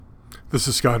This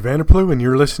is Scott Vanderplu, and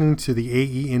you're listening to the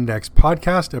AE Index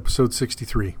Podcast, episode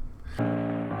 63.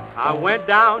 I went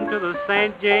down to the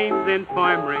St. James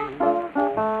Infirmary,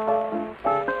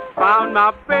 found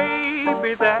my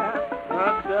baby there,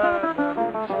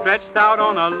 stretched out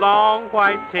on a long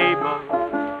white table,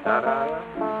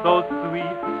 so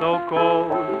sweet, so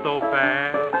cold, so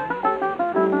fast.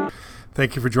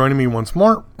 Thank you for joining me once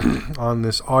more on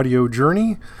this audio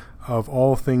journey of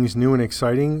all things new and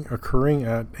exciting occurring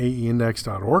at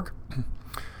aeindex.org.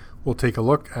 We'll take a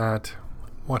look at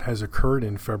what has occurred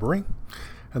in February,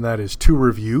 and that is 2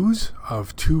 reviews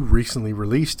of 2 recently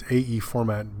released AE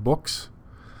format books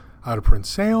out of print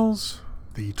sales.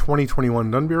 The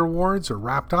 2021 Dunbier Awards are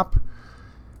wrapped up,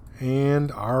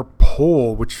 and our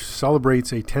poll, which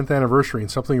celebrates a 10th anniversary and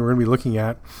something we're going to be looking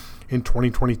at in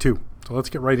 2022. So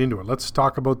let's get right into it. Let's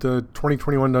talk about the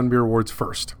 2021 Dunbier Awards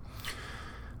first.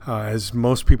 As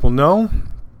most people know,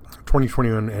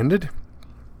 2021 ended.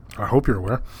 I hope you're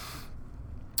aware.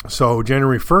 So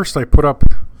January 1st, I put up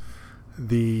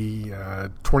the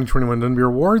 2021 Dunbier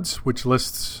Awards, which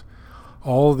lists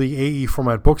all the AE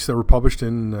format books that were published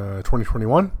in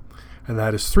 2021. And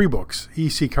that is 3 books: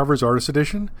 EC Covers Artist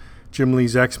Edition, Jim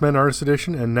Lee's X-Men Artist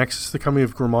Edition, and Nexus: The Coming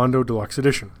of Grimmondo Deluxe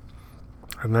Edition.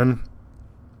 And then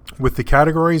with the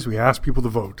categories, we asked people to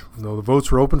vote. Though the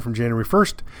votes were open from January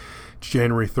 1st to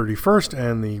January 31st,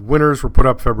 and the winners were put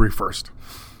up February 1st.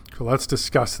 So let's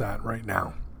discuss that right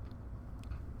now.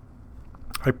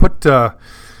 I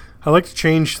like to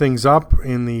change things up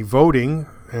in the voting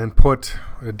and put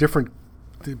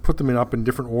them up in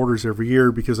different orders every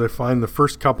year, because I find the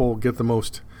first couple get the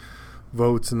most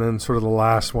votes, and then sort of the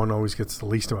last one always gets the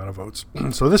least amount of votes.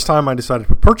 So this time I decided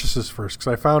to put purchases first,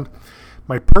 because I found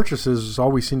my purchases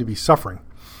always seem to be suffering.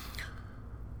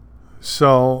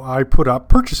 So I put up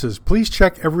purchases. Please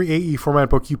check every AE format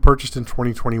book you purchased in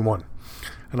 2021.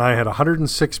 And I had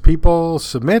 106 people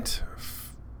submit.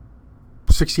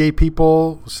 68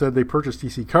 people said they purchased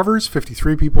EC Covers.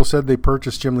 53 people said they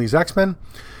purchased Jim Lee's X-Men.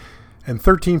 And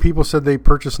 13 people said they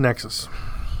purchased Nexus.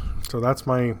 So that's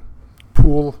my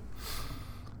pool.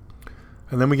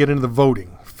 And then we get into the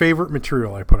voting. Favorite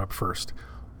material I put up first.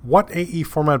 What AE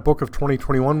format book of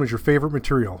 2021 was your favorite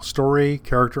material? Story,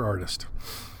 character, artist.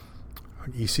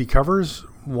 EC Covers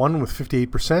won with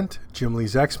 58%, Jim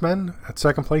Lee's X-Men at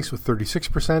second place with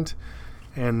 36%,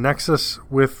 and Nexus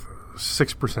with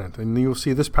 6%. And you'll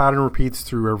see this pattern repeats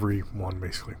through every one,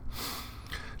 basically.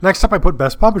 Next up, I put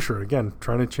Best Publisher. Again,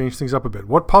 trying to change things up a bit.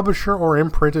 What publisher or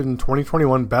imprint in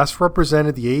 2021 best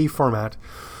represented the AE format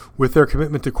with their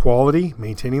commitment to quality,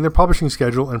 maintaining their publishing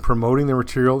schedule, and promoting their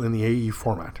material in the AE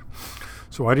format?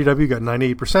 So IDW got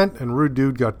 98%, and Rude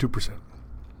Dude got 2%.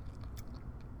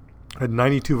 I had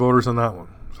 92 voters on that one.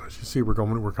 So as you see, we're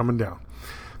coming down.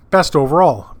 Best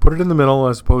overall. Put it in the middle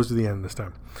as opposed to the end this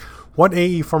time. What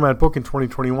AE format book in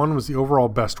 2021 was the overall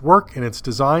best work in its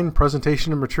design,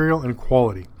 presentation of material, and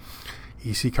quality?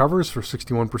 EC Covers for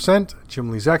 61%, Jim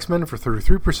Lee's X-Men for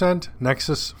 33%,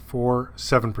 Nexus for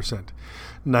 7%.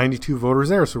 92 voters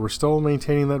there, so we're still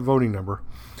maintaining that voting number.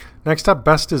 Next up,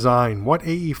 Best Design. What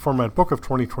AE format book of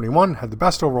 2021 had the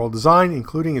best overall design,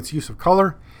 including its use of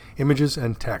color, images,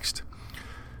 and text?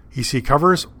 EC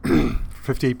Covers for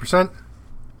 58%,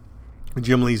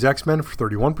 Jim Lee's X-Men for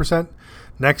 31%,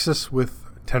 Nexus with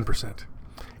 10%.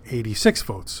 86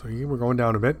 votes, so we're going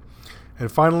down a bit. And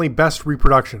finally, Best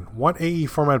Reproduction. What AE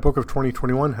format book of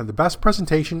 2021 had the best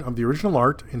presentation of the original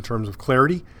art in terms of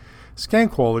clarity, scan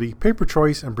quality, paper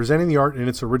choice, and presenting the art in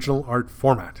its original art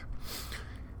format?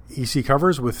 EC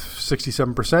Covers with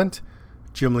 67%,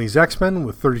 Jim Lee's X-Men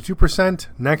with 32%,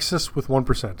 Nexus with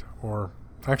 1%. Or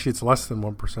actually, it's less than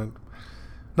 1%.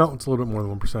 No, it's a little bit more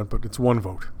than 1%, but it's 1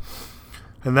 vote.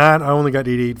 And that I only got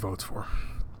 88 votes for.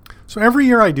 So every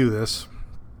year I do this.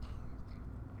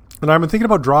 And I've been thinking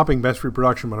about dropping Best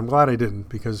Reproduction, but I'm glad I didn't,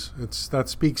 because that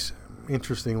speaks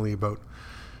interestingly about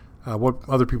what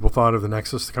other people thought of the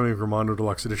Nexus: The Coming of Grimmondo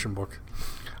Deluxe Edition book.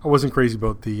 I wasn't crazy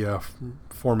about the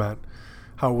format,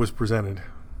 how it was presented.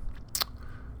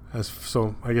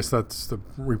 So I guess that's the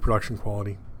reproduction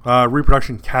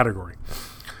reproduction category.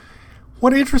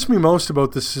 What interests me most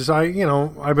about this is I've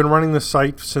been running this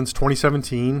site since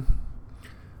 2017.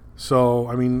 So,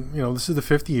 this is the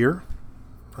 5th year.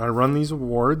 I run these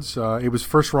awards. It was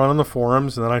first run on the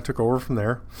forums, and then I took over from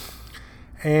there.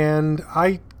 And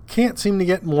I can't seem to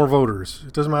get more voters.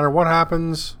 It doesn't matter what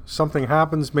happens. Something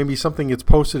happens. Maybe something gets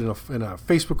posted in a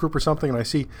Facebook group or something, and I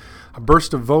see a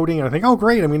burst of voting, and I think, oh,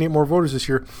 great, I'm going to get more voters this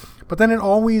year. But then it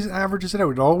always averages it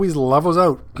out. It always levels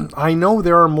out. I know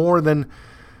there are more than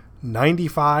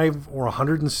 95 or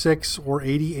 106 or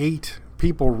 88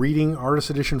 people reading Artist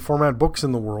Edition format books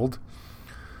in the world.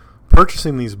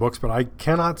 purchasing these books, but I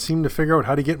cannot seem to figure out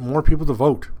how to get more people to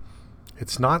vote.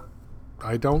 It's not,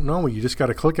 I don't know. You just got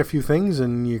to click a few things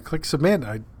and you click submit.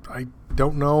 I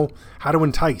don't know how to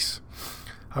entice.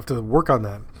 I have to work on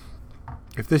that.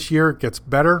 If this year gets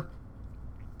better,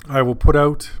 I'll put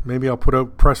out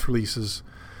press releases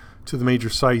to the major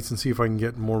sites and see if I can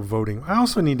get more voting. I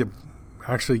also need to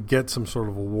actually get some sort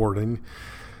of award. And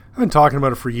I've been talking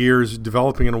about it for years,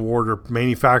 developing an award or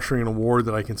manufacturing an award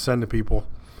that I can send to people.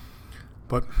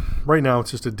 But right now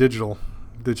it's just a digital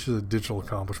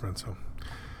accomplishment. So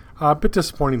a bit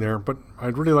disappointing there, but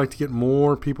I'd really like to get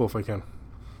more people if I can.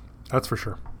 That's for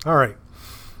sure. All right.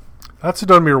 That's the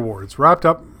Dunbeer Awards. Wrapped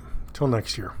up till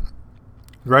next year.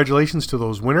 Congratulations to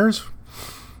those winners,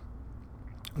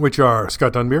 which are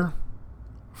Scott Dunbeer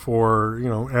for,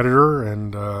 editor,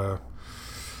 and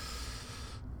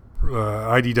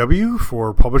IDW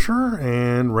for publisher,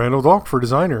 and Randall Dahlk for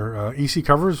designer. EC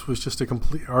Covers was just a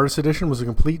complete, Artist Edition was a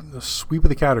complete sweep of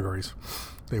the categories.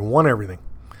 They won everything.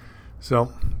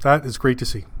 So that is great to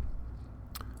see.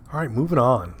 All right, moving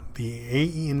on. The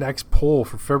AE Index poll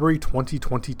for February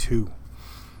 2022.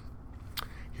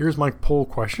 Here's my poll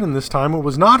question, and this time it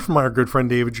was not from our good friend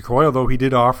David Jacoy, although he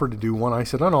did offer to do one. I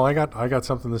said, "Oh no, I got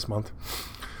something this month."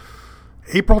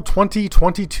 April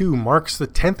 2022 marks the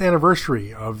 10th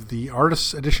anniversary of the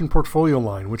Artist Edition portfolio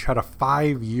line, which had a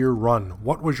 5-year run.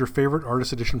 What was your favorite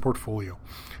Artist Edition portfolio?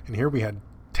 And here we had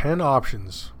 10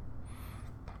 options.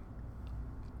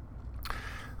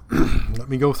 Let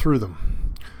me go through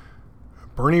them.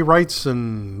 Bernie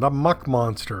Wrightson, The Muck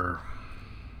Monster.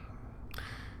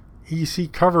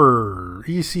 EC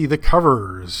The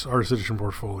Covers, Artist Edition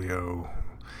portfolio.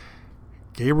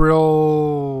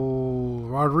 Gabriel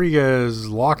Rodriguez,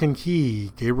 Lock and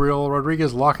Key.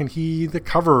 The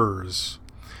Covers.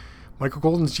 Michael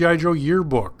Golden's G.I. Joe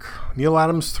Yearbook. Neil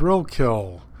Adams' Thrill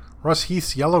Kill. Russ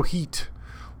Heath's Yellow Heat.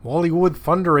 Wally Wood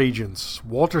Thunder Agents.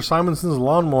 Walter Simonson's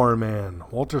Lawnmower Man.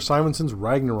 Walter Simonson's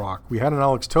Ragnarok. We had an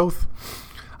Alex Toth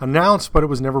announced, but it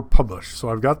was never published. So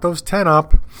I've got those 10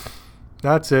 up.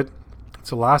 That's it. It's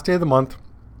the last day of the month.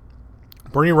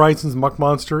 Bernie Wrightson's Muck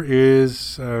Monster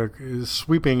is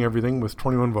sweeping everything with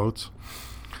 21 votes.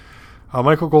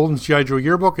 Michael Golden's G.I. Joe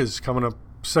Yearbook is coming up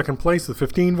second place with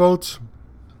 15 votes.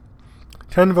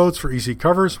 10 votes for EC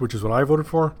Covers, which is what I voted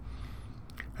for.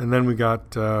 And then we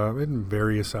got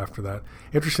various after that.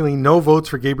 Interestingly, no votes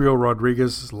for Gabriel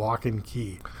Rodriguez's Lock and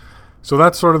Key. So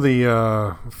that's sort of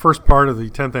the first part of the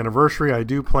 10th anniversary. I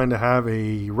do plan to have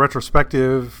a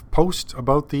retrospective post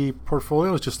about the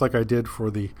portfolios, just like I did for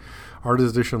the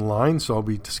Artist Edition line. So I'll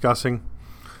be discussing,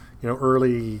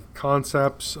 early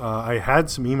concepts. I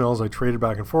had some emails I traded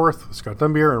back and forth with Scott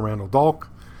Dunbeer and Randall Dahlk,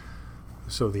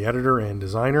 so the editor and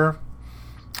designer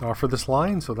for this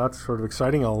line. So that's sort of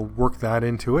exciting. I'll work that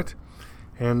into it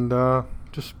and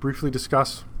just briefly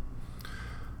discuss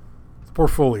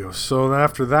portfolios. So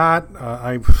after that,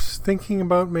 I was thinking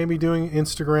about maybe doing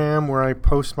Instagram, where I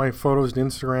post my photos to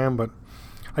Instagram, but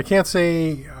I can't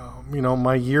say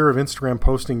my year of Instagram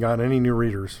posting got any new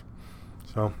readers,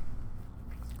 so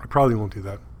I probably won't do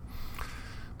that,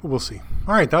 but we'll see.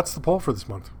 All right, that's the poll for this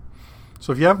month.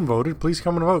 So if you haven't voted, please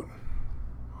come and vote.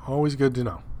 Always good to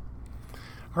know.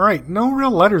 All right, no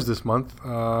real letters this month.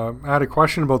 I had a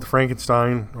question about the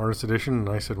Frankenstein Artist Edition, and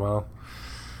I said, well,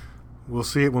 we'll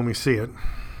see it when we see it.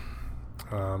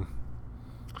 So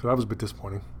that was a bit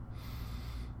disappointing.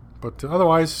 But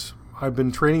otherwise, I've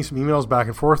been trading some emails back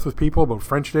and forth with people about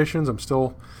French editions. I'm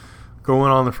still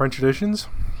going on the French editions.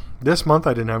 This month,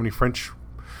 I didn't have any French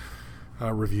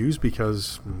reviews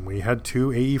because we had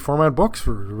 2 AE format books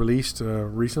released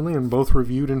recently and both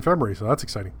reviewed in February. So that's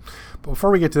exciting. But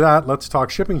before we get to that, let's talk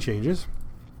shipping changes.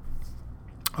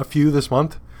 A few this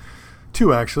month.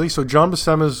 2, actually. So John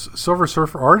Buscema's Silver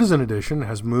Surfer Artisan Edition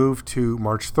has moved to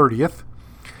March 30th.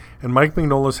 And Mike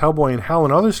Mignola's Hellboy and Hal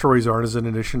and Other Stories Artisan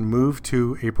Edition moved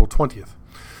to April 20th.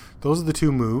 Those are the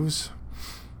 2 moves.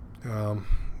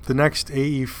 The next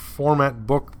AE format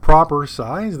book proper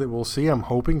size that we'll see, I'm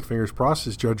hoping, fingers crossed,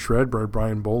 is Judge Shred,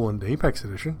 Brian Boland Apex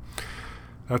Edition.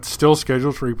 That's still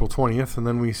scheduled for April 20th. And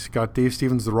then we got Dave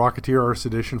Stevens' The Rocketeer Artist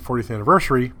Edition 40th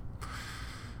Anniversary,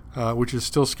 which is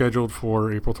still scheduled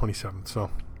for April 27th. So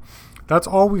that's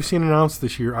all we've seen announced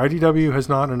this year. IDW has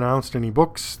not announced any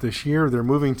books this year. They're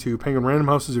moving to Penguin Random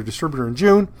House as their distributor in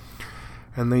June,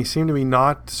 and they seem to be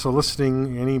not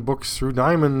soliciting any books through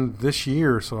Diamond this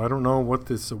year. So I don't know what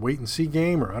this wait-and-see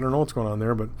game, or I don't know what's going on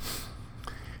there, but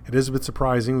it is a bit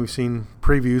surprising. We've seen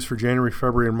previews for January,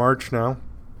 February, and March now,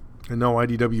 and no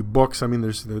IDW books. I mean,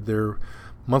 their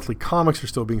monthly comics are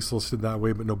still being solicited that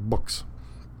way, but no books.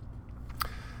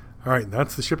 All right,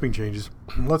 that's the shipping changes.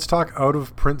 Let's talk out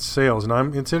of print sales,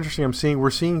 and it's interesting. We're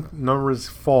seeing numbers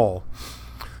fall.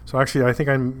 So actually, I think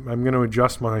I'm going to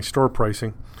adjust my store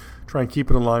pricing, try and keep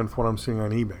it in line with what I'm seeing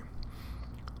on eBay.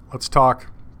 Let's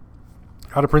talk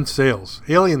out of print sales.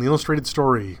 Alien: The Illustrated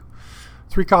Story,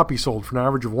 3 copies sold for an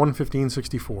average of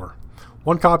 $115.64.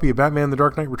 1 copy of Batman: The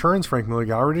Dark Knight Returns, Frank Miller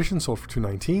Gallery Edition, sold for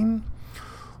 $219.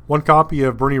 1 copy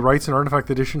of Bernie Wrightson Artifact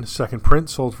Edition, second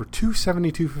print, sold for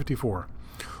 $272.54.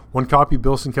 1 copy of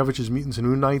Bill Sienkiewicz's Mutants and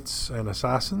Moon Knights and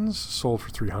Assassins, sold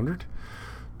for $300.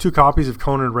 2 copies of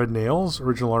Conan Red Nails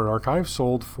Original Art Archive,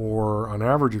 sold for an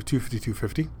average of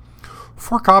 $252.50.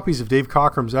 4 copies of Dave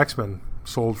Cockrum's X-Men,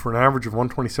 sold for an average of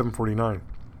 $127.49.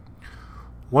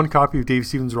 1 copy of Dave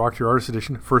Stevens' Rocketeer Artist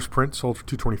Edition, first print, sold for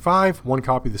 $225. 1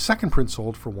 copy of the second print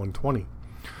sold for $120.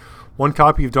 1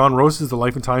 copy of Don Rose's The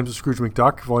Life and Times of Scrooge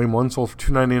McDuck, Volume 1, sold for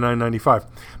 $299.95. I'm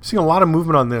seeing a lot of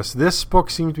movement on this. This book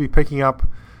seems to be picking up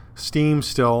steam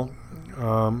still,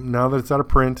 now that it's out of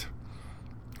print,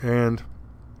 and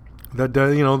that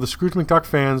the Scrooge McDuck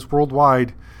fans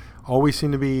worldwide always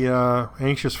seem to be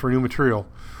anxious for new material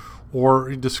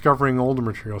or discovering older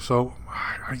material. So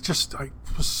I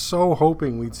was so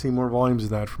hoping we'd see more volumes of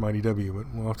that from IDW,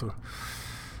 but we'll have to.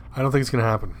 I don't think it's going to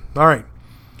happen. All right,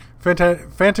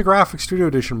 Fantagraphics Studio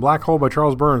Edition Black Hole by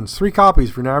Charles Burns, 3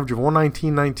 copies for an average of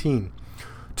 $119.19.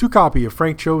 2 copy of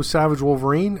Frank Cho's Savage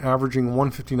Wolverine, averaging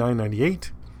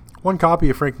 $159.98. 1 copy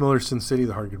of Frank Miller's Sin City: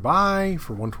 The Hard Goodbye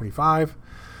for $125.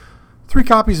 3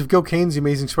 copies of Gil Kane's The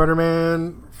Amazing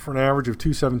Spider-Man for an average of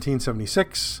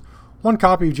 $217.76. 1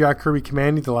 copy of Jack Kirby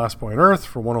Commanding The Last Boy on Earth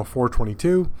for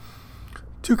 $104.22.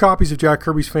 2 copies of Jack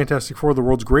Kirby's Fantastic Four: The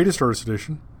World's Greatest Artist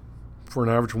Edition for an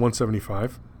average of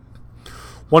 $175.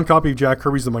 1 copy of Jack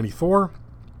Kirby's The Mighty Thor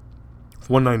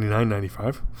for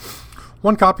 $199.95.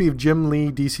 1 copy of Jim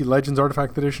Lee DC Legends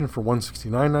Artifact Edition for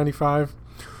 $169.95.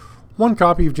 1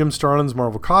 copy of Jim Starlin's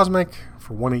Marvel Cosmic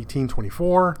for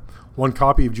 $118.24. 1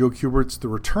 copy of Joe Kubert's The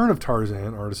Return of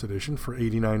Tarzan Artist Edition for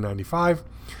 $89.95.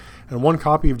 And 1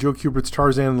 copy of Joe Kubert's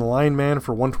Tarzan and the Lion Man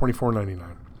for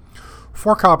 $124.99.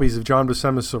 4 copies of John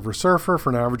Buscema's Silver Surfer for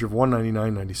an average of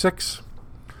 $199.96.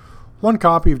 1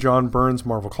 copy of John Byrne's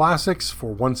Marvel Classics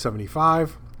for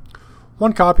 $175.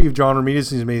 1 copy of John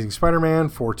Romita's Amazing Spider-Man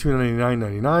for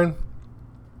 $299.99.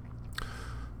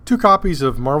 2 copies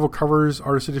of Marvel Covers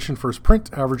Artist Edition First Print,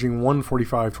 averaging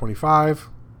 $145.25.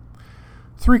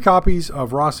 3 copies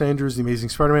of Ross Andrews' The Amazing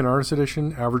Spider-Man Artist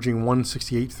Edition, averaging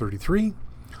 $168.33.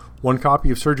 1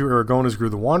 copy of Sergio Aragona's Gru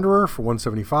the Wanderer for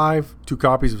 $175. 2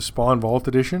 copies of Spawn Vault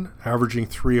Edition, averaging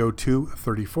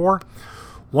 $302.34.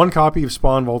 1 copy of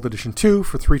Spawn Vault Edition 2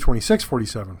 for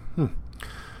 $326.47.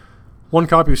 1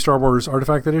 copy of Star Wars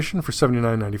Artifact Edition for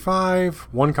 $79.95.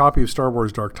 1 copy of Star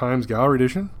Wars Dark Times Gallery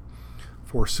Edition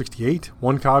for $68.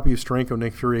 1 copy of Steranko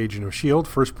Nick Fury Agent of S.H.I.E.L.D.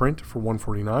 first print for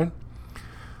 $149.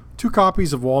 2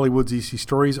 copies of Wally Wood's EC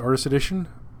Stories Artist Edition,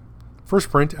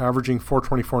 first print, averaging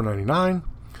 $424.99.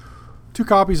 2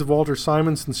 copies of Walter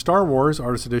Simonson's Star Wars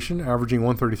Artist Edition, averaging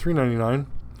 $133.99.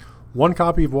 1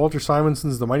 copy of Walter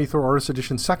Simonson's The Mighty Thor Artist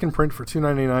Edition, second print for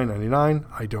 $299.99.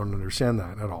 I don't understand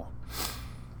that at all.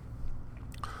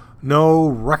 No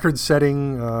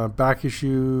record-setting back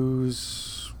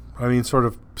issues, sort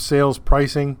of sales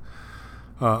pricing.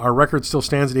 Our record still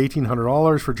stands at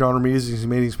 $1,800 for John Romita's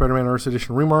Amazing Spider-Man Artist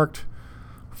Edition Remarked,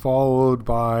 followed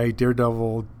by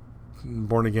Daredevil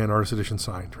Born Again Artist Edition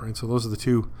signed. Right, so those are the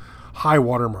 2 high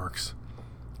watermarks.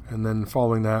 And then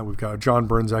following that, we've got John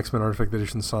Byrne's X-Men Artifact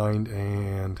Edition signed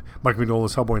and Mike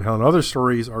Mignola's Hellboy and Hell and Other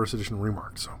Stories Artist Edition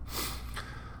Remarked. So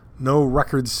no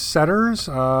record setters.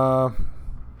 I'm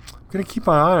going to keep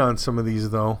my eye on some of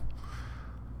these, though.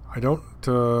 I don't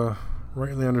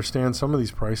rightly understand some of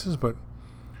these prices, but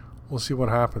we'll see what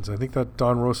happens. I think that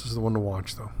Don Rosa is the one to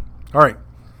watch, though. All right.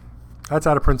 That's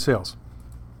out of print sales.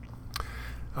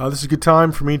 This is a good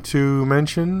time for me to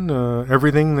mention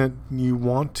everything that you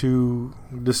want to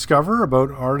discover about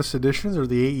artist editions or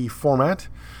the AE format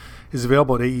is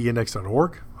available at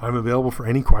aeindex.org. I'm available for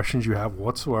any questions you have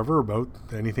whatsoever about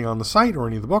anything on the site or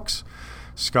any of the books.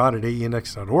 Scott at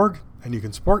aeindex.org, and you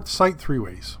can support the site 3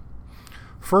 ways.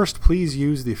 First, please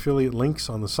use the affiliate links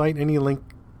on the site. Any link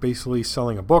basically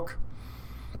selling a book,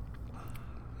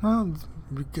 well,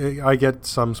 I get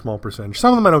some small percentage.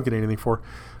 Some of them I don't get anything for.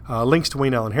 Links to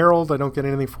Wayne Allen Herald I don't get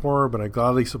anything for, but I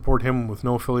gladly support him with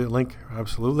no affiliate link.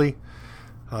 Absolutely.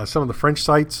 Some of the French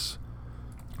sites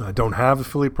don't have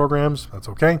affiliate programs. That's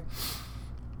okay.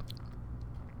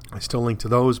 I still link to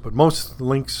those, but most of the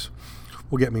links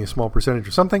will get me a small percentage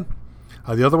or something.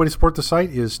 The other way to support the site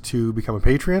is to become a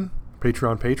Patreon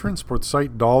patron. Support the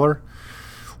site, $1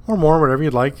 or more, whatever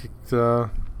you'd like.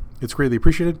 it's greatly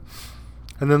appreciated.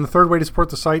 And then the third way to support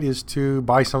the site is to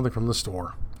buy something from the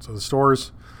store. So the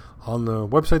store's on the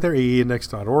website there,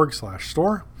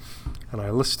 aeindex.org/store. And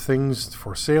I list things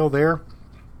for sale there.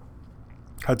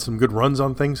 Had some good runs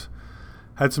on things.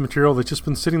 Had some material that's just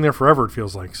been sitting there forever, it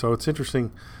feels like. So it's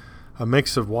interesting, a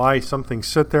mix of why some things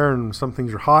sit there and some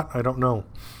things are hot. I don't know.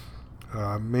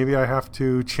 Maybe I have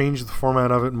to change the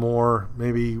format of it more.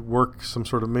 Maybe work some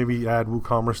sort of, maybe add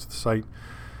WooCommerce to the site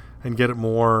and get it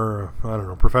more, I don't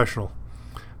know, professional.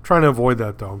 I'm trying to avoid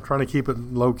that, though. I'm trying to keep it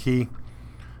low key.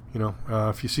 You know,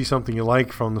 if you see something you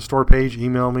like from the store page,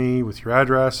 email me with your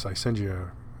address. I send you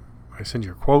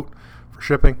a quote for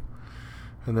shipping,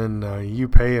 and then you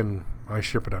pay and I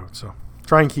ship it out. So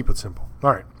try and keep it simple.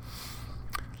 All right,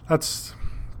 that's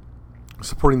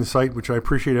supporting the site, which I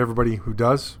appreciate everybody who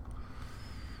does.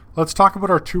 Let's talk about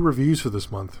our 2 reviews for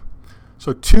this month.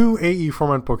 So 2 AE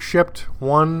format books shipped.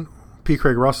 1 P.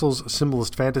 Craig Russell's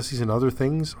Symbolist Fantasies and Other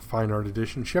Things, Fine Art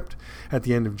Edition, shipped at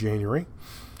the end of January.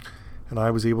 And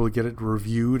I was able to get it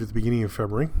reviewed at the beginning of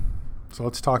February. So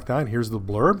let's talk that. Here's the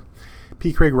blurb.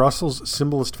 P. Craig Russell's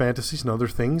Symbolist Fantasies and Other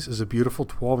Things is a beautiful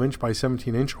 12-inch by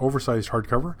 17-inch oversized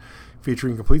hardcover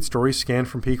featuring complete stories scanned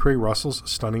from P. Craig Russell's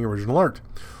stunning original art.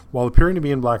 While appearing to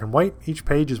be in black and white, each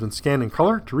page has been scanned in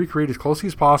color to recreate as closely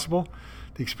as possible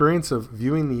the experience of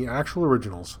viewing the actual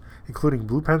originals, including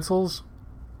blue pencils,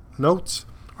 notes,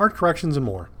 art corrections, and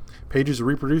more. Pages are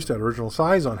reproduced at original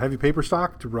size on heavy paper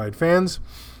stock to provide fans,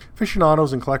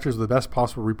 aficionados, and collectors with the best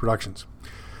possible reproductions.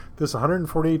 This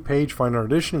 148-page Fine Art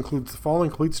Edition includes the following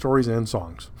complete stories and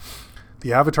songs.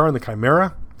 The Avatar and the Chimera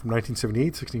from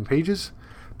 1978, 16 pages.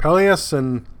 Peleus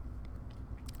and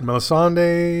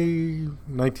Melisande,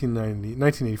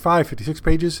 1985, 56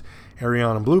 pages.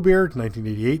 Arion and Bluebeard,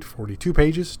 1988, 42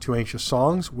 pages. Two Anxious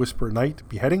Songs, Whisper at Night,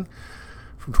 Beheading,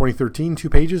 from 2013, 2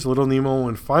 pages. Little Nemo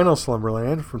and Final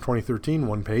Slumberland, from 2013,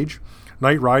 1 page.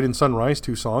 Night Ride and Sunrise,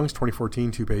 2 songs,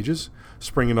 2014, 2 pages.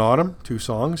 Spring and Autumn, 2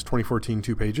 songs, 2014,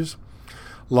 2 pages.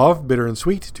 Love, Bitter and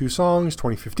Sweet, 2 songs,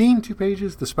 2015, 2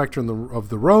 pages. The Spectrum of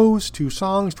the Rose, 2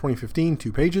 songs, 2015,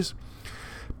 2 pages.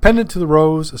 Pendant to the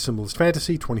Rose, A Symbolist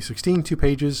Fantasy, 2016, 2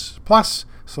 pages. Plus,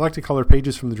 selected color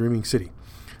pages from The Dreaming City,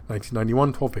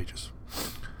 1991, 12 pages.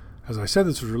 As I said,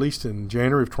 this was released in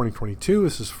January of 2022.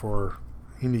 This is for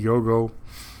Indiegogo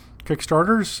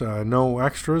Kickstarters. No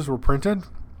extras were printed.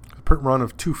 A print run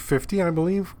of $250, I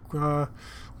believe,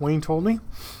 Wayne told me.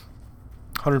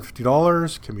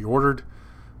 $150 can be ordered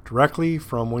directly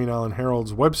from Wayne Island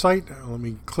Herald's website. Let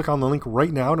me click on the link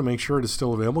right now to make sure it is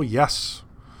still available. Yes.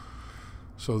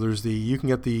 So you can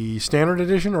get the standard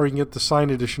edition or you can get the signed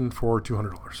edition for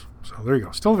 $200. So there you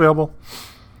go. Still available.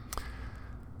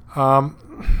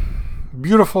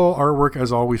 Beautiful artwork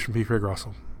as always from P. Craig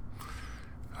Russell.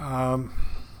 I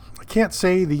can't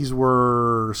say these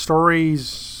were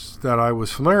stories that I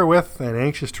was familiar with and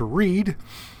anxious to read.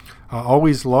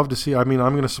 Always love to see. I mean,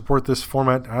 I'm going to support this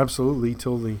format absolutely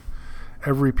till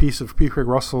every piece of P. Craig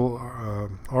Russell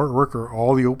artwork or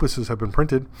all the opuses have been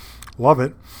printed. Love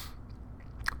it.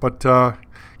 But the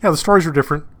stories are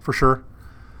different for sure.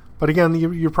 But again,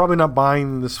 you're probably not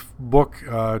buying this book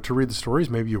to read the stories.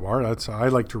 Maybe you are. I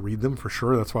like to read them for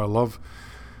sure. That's why I love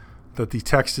that the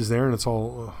text is there and it's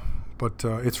all. But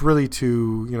it's really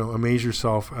to amaze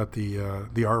yourself at the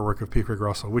artwork of P. Craig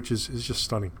Russell, which is just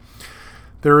stunning.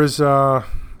 There is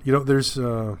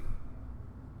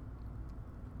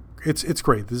it's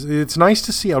great. It's nice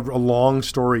to see a long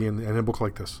story in a book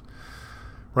like this,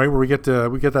 right? Where we get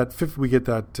that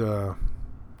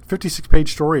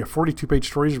 56-page story, a 42-page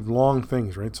story, long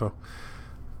things, right? So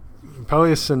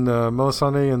Peleus and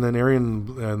Melisande, and then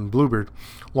Arion and Bluebeard,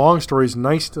 long stories,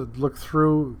 nice to look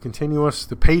through, continuous.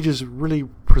 The pages really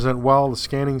present well. The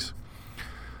scanning's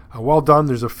well done.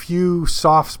 There's a few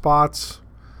soft spots.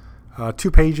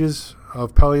 2 pages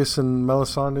of Peleus and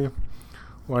Melisande,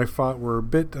 what I thought were a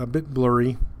bit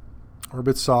blurry or a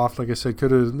bit soft. Like I said, could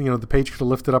have the page could have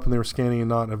lifted up and they were scanning and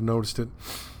not have noticed it.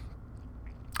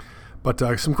 But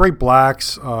some great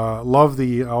blacks.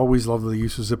 Always love the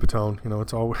use of Zipatone.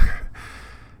 It's always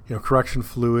correction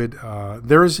fluid.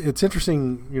 It's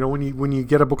interesting. When you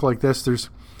get a book like this,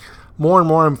 there's more and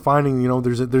more I'm finding.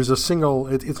 There's a single.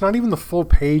 It's not even the full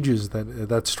pages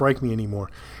that strike me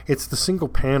anymore. It's the single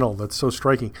panel that's so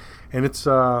striking, and it's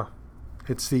Arion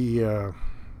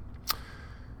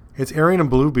and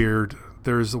Bluebeard.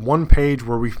 There's one page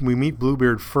where we meet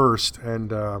Bluebeard first,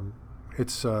 and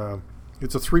it's a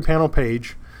 3-panel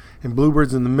page, and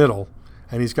Bluebeard's in the middle,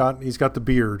 and he's got the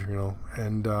beard,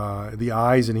 and the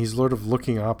eyes, and he's sort of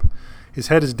looking up, his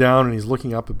head is down and he's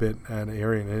looking up a bit at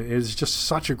Arion. And it is just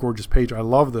such a gorgeous page. I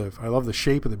love the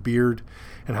shape of the beard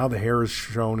and how the hair is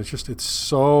shown. It's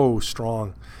so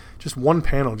strong. Just one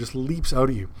panel just leaps out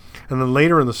at you. And then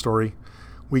later in the story,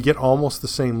 we get almost the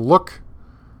same look,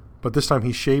 but this time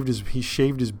he shaved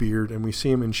his beard, and we see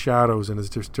him in shadows, and it's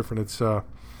just different. It's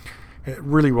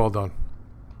really well done.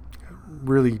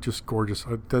 Really just gorgeous.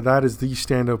 That is the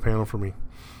standout panel for me.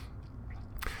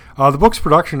 The book's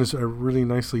production is really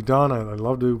nicely done. I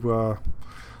love to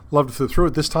flip through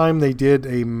it. This time they did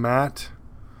a matte.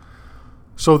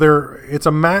 So it's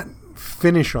a matte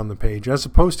finish on the page, as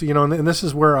opposed to, and this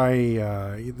is where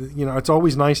it's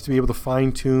always nice to be able to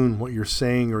fine tune what you're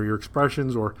saying or your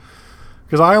expressions, or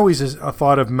because I always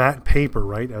thought of matte paper,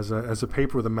 right, as a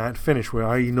paper with a matte finish,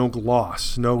 where no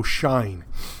gloss, no shine.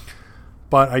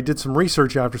 But I did some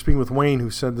research after speaking with Wayne, who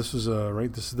said this was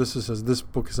this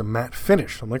book is a matte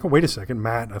finish. I'm like, oh, wait a second,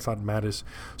 matte. I thought matte is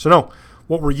so. No,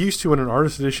 what we're used to in an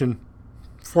artist edition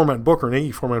format book or an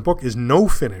AE format book is no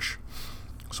finish.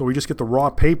 So we just get the raw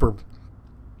paper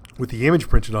with the image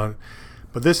printed on it.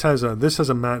 But this has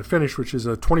a matte finish, which is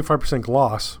a 25%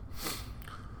 gloss.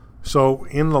 So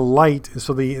in the light,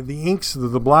 so the inks,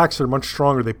 the blacks are much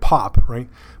stronger. They pop, right?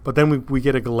 But then we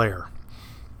get a glare.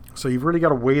 So you've really got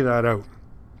to weigh that out.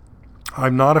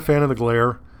 I'm not a fan of the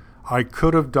glare. I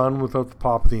could have done without the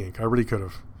pop of the ink. I really could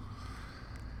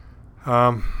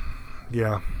have.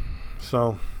 Yeah.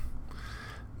 So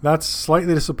that's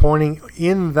slightly disappointing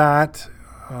in that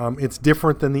it's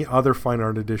different than the other fine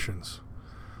art editions.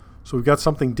 So we've got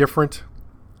something different.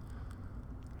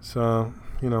 So,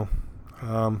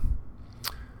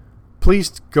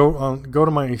 please go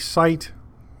to my site,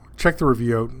 check the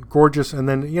review out. Gorgeous. And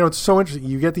then, it's so interesting.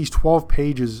 You get these 12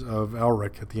 pages of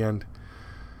Elric at the end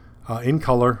in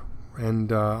color.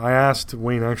 And I asked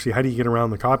Wayne, actually, how do you get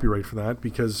around the copyright for that?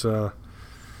 Because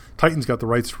Titan's got the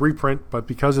rights to reprint, but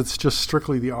because it's just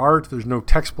strictly the art, there's no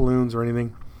text balloons or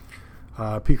anything.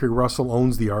 P. Craig Russell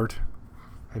owns the art,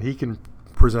 and he can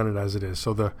present it as it is.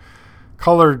 So the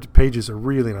colored pages are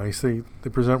really nice. They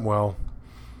present well.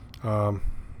 I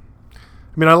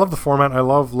love the format. I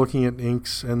love looking at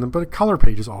inks, but color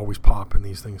pages always pop in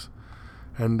these things.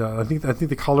 And I think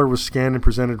the color was scanned and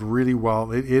presented really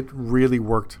well. It really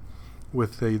worked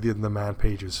with the matte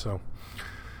pages. So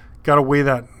gotta weigh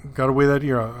that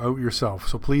out yourself.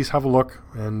 So please have a look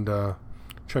and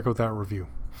check out that review.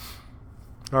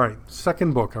 All right,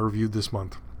 second book I reviewed this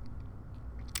month.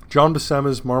 John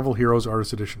Buscema's Marvel Heroes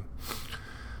Artist Edition.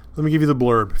 Let me give you the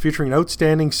blurb. Featuring an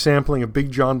outstanding sampling of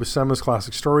Big John Buscema's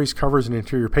classic stories, covers, and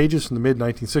interior pages from the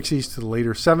mid-1960s to the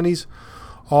later 70s,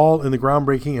 all in the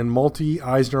groundbreaking and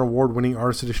multi-Eisner Award-winning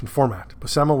Artist Edition format.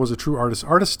 Buscema was a true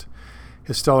artist.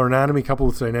 His stellar anatomy, coupled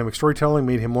with dynamic storytelling,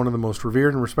 made him one of the most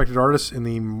revered and respected artists in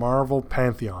the Marvel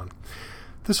pantheon.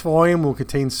 This volume will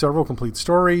contain several complete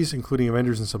stories, including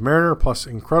Avengers and Submariner, plus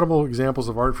incredible examples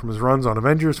of art from his runs on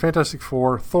Avengers, Fantastic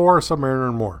Four, Thor, Submariner,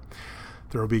 and more.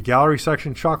 There will be a gallery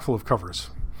section chock full of covers.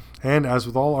 And as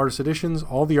with all artist editions,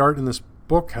 all the art in this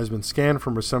book has been scanned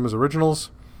from Buscema's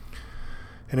originals,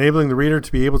 enabling the reader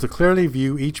to be able to clearly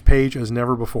view each page as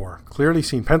never before. Clearly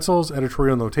seen pencils,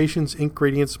 editorial notations, ink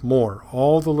gradients, more.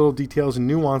 All the little details and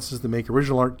nuances that make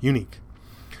original art unique.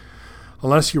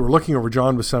 Unless you were looking over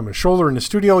John Buscema's shoulder in the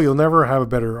studio, you'll never have a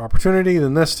better opportunity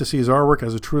than this to see his artwork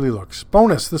as it truly looks.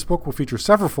 Bonus, this book will feature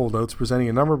several foldouts presenting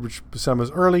a number of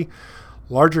Buscema's early,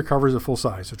 larger covers at full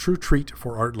size. A true treat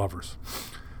for art lovers.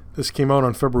 This came out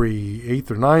on February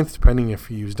 8th or 9th, depending if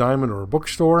you use Diamond or a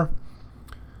bookstore.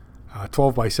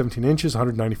 12 by 17 inches,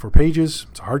 194 pages.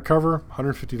 It's a hardcover,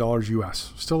 $150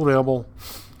 US. Still available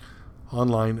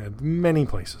online at many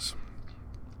places.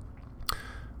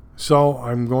 So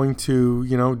I'm going to,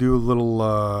 do a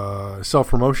little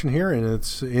self-promotion here, and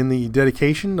it's in the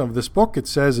dedication of this book. It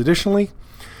says, additionally,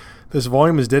 this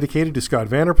volume is dedicated to Scott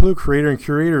Vanderploeg, creator and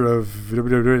curator of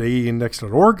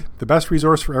www.aeindex.org, the best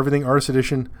resource for everything Artist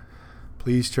Edition.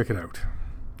 Please check it out.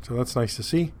 So that's nice to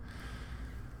see.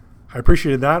 I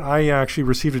appreciated that. I actually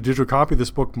received a digital copy of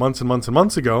this book months and months and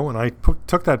months ago, and I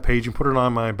took that page and put it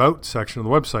on my About section of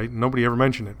the website, and nobody ever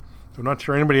mentioned it. I'm not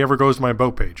sure anybody ever goes to my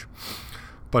About page.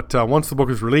 But once the book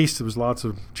was released, there was lots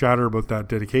of chatter about that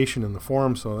dedication in the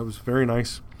forum, so that was very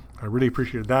nice. I really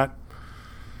appreciated that,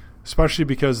 especially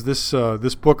because this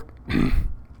book,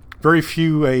 very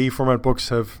few AE format books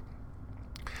have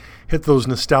hit those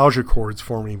nostalgia chords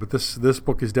for me, but this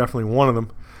book is definitely one of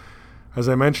them. As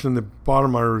I mentioned in the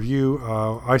bottom of my review,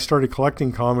 I started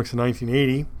collecting comics in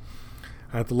 1980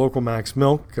 at the local Max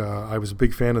Milk. I was a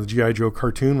big fan of the G.I. Joe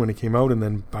cartoon when it came out, and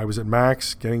then I was at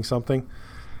Max getting something.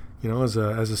 As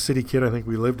a city kid, I think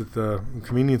we lived at the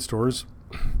convenience stores.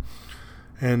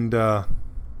 And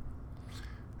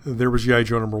there was G.I.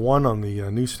 Joe #1 on the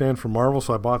newsstand from Marvel,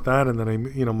 so I bought that. And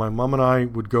then my mom and I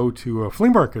would go to a flea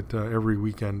market every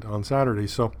weekend on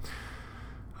Saturdays. So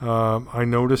I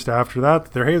noticed after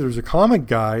that there's a comic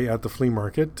guy at the flea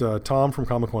market, Tom from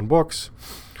Comic One Books,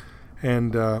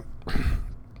 and I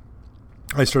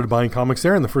started buying comics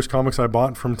there. And the first comics I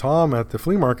bought from Tom at the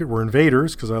flea market were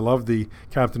Invaders, because I love the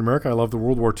Captain America, I love the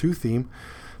World War II theme.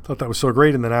 Thought that was so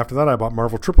great. And then after that, I bought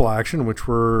Marvel Triple Action, which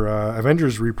were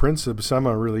Avengers reprints,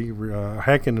 Buscema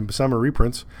Hecken and Buscema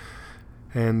reprints.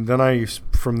 And then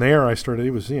from there, I started,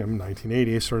 it was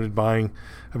 1980, I started buying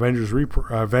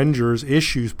Avengers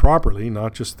issues properly,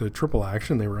 not just the Triple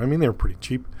Action. They were pretty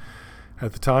cheap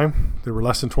at the time. They were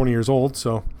less than 20 years old.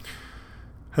 So,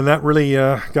 and that really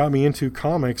got me into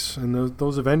comics. And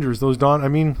those Avengers, those Don,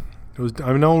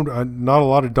 I know not a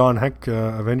lot of Don Heck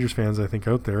Avengers fans, I think,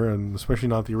 out there, and especially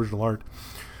not the original art.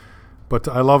 But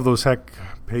I love those Heck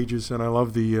pages, and I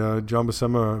love the John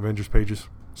Buscema Avengers pages.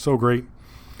 So great.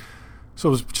 So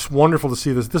it was just wonderful to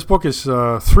see this. This book is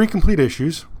 3 complete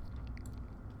issues,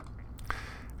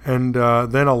 and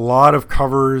then a lot of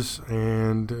covers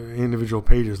and individual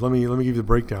pages. Let me give you the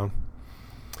breakdown.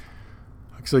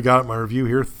 Because I got it in my review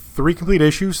here. 3 complete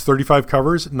issues, 35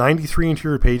 covers, 93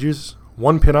 interior pages,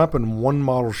 1 pinup, and 1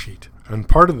 model sheet. And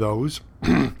part of those,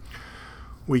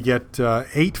 we get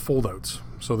 8 foldouts.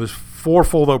 So there's 4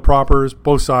 foldout propers,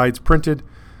 both sides printed.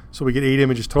 So we get 8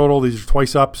 images total. These are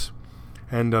twice ups.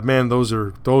 And man, those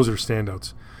are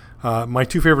standouts. My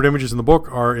 2 favorite images in the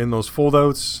book are in those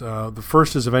foldouts. The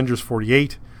first is Avengers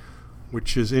 48,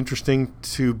 which is interesting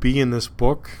to be in this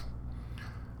book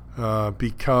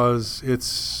because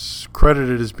it's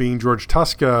credited as being George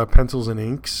Tuska pencils and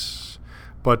inks,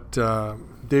 but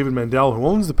David Mandel, who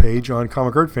owns the page on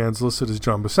Comic Art Fans, listed as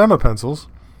John Buscema pencils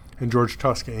and George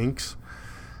Tuska inks.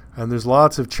 And there's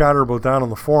lots of chatter about that on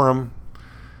the forum,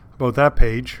 about that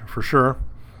page, for sure.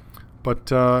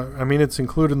 But, it's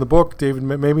included in the book. David,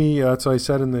 maybe that's what I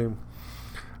said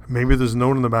maybe there's a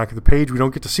note on the back of the page. We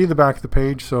don't get to see the back of the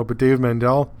page, but David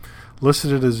Mandel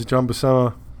listed it as John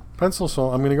Buscema pencil, so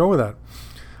I'm going to go with that.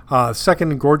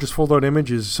 Second gorgeous fold-out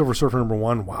image is Silver Surfer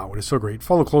 #1. Wow, it is so great.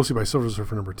 Followed closely by Silver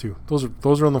Surfer #2.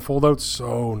 Those are on the fold-outs.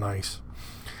 So nice.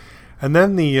 And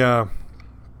then the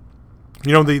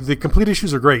complete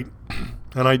issues are great,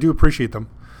 and I do appreciate them.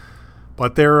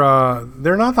 But they're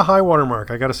not the high water mark,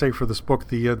 I got to say, for this book.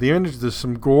 The image, there's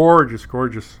some gorgeous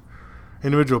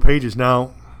individual pages.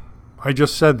 Now, I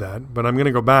just said that, but I'm going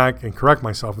to go back and correct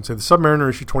myself and say the Submariner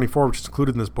issue 24, which is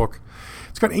included in this book,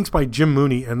 it's got inks by Jim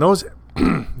Mooney, and those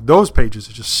those pages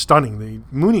are just stunning. The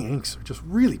Mooney inks are just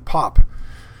really pop,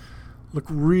 look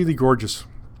really gorgeous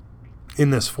in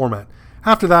this format.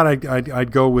 After that,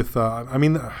 I'd go with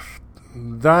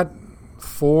that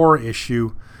Thor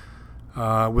issue.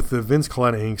 With the Vince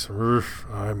Coletta inks,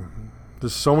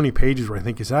 there's so many pages where I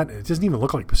think, it doesn't even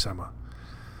look like Buscema.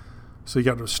 So you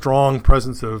got a strong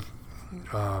presence of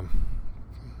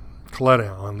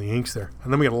Coletta on the inks there.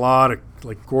 And then we got a lot of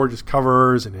gorgeous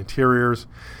covers and interiors.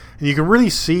 And you can really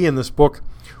see in this book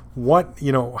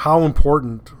how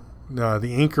important the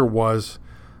inker was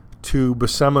to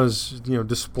Buscema's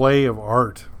display of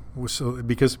art.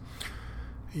 Because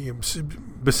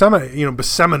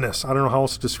Buscema-ness, I don't know how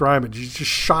else to describe it. It just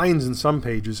shines in some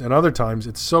pages, and other times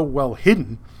it's so well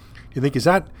hidden. You think, is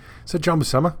that John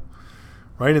Buscema,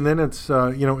 right? And then it's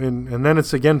and then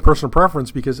it's again personal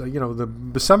preference, because the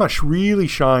Buscema really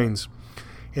shines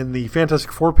in the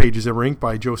Fantastic Four pages that were inked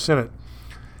by Joe Sinnott,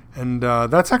 and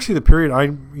that's actually the period I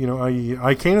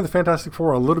came to the Fantastic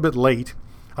Four a little bit late.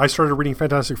 I started reading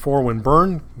Fantastic Four when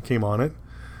Byrne came on it.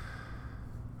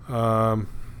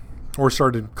 Or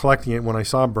started collecting it when I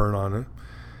saw Byrne on it.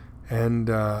 And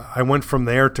I went from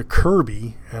there to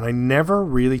Kirby, and I never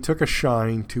really took a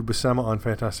shine to Buscema on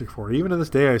Fantastic Four. Even to this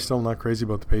day, I'm still not crazy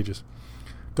about the pages.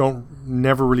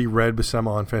 Never really read Buscema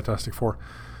on Fantastic Four.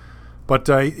 But,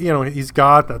 he's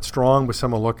got that strong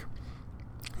Buscema look.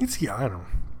 I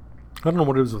don't know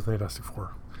what it is with Fantastic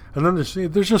Four. And then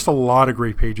there's just a lot of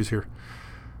great pages here.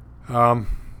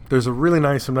 There's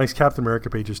some nice Captain America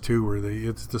pages too, where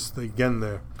it's just again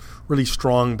the really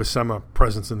strong Buscema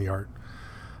presence in the art.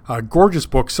 Gorgeous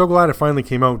book. So glad it finally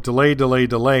came out. Delay,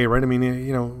 right?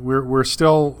 We're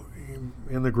still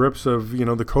in the grips of the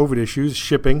COVID issues,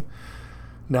 shipping.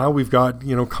 Now we've got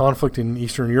conflict in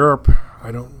Eastern Europe.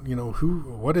 I don't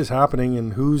what is happening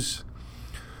and who's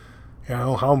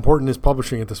how important is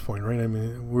publishing at this point, right?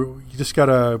 You just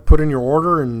gotta put in your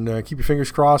order and keep your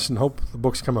fingers crossed and hope the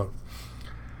books come out.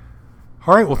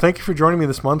 All right, well, thank you for joining me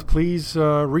this month. Please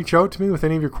reach out to me with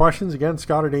any of your questions. Again,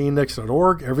 Scott at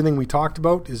aeindex.org. Everything we talked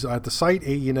about is at the site,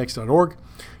 aeindex.org.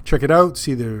 Check it out.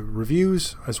 See the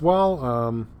reviews as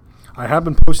well. I have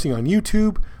been posting on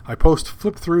YouTube. I post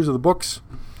flip-throughs of the books.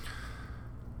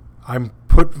 I'm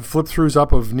put flip-throughs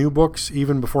up of new books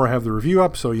even before I have the review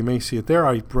up, so you may see it there.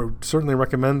 I certainly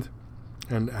recommend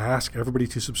and ask everybody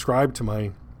to subscribe to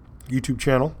my YouTube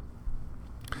channel.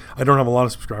 I don't have a lot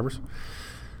of subscribers.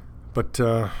 But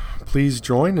please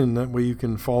join, and that way you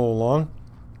can follow along,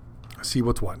 see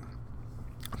what's what.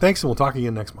 Thanks, and we'll talk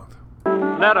again next month.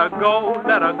 Let her go,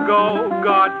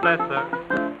 God bless her.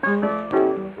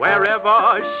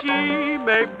 Wherever she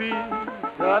may be,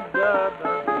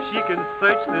 she can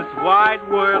search this wide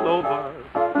world over.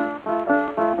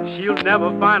 She'll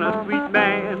never find a sweet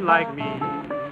man like me.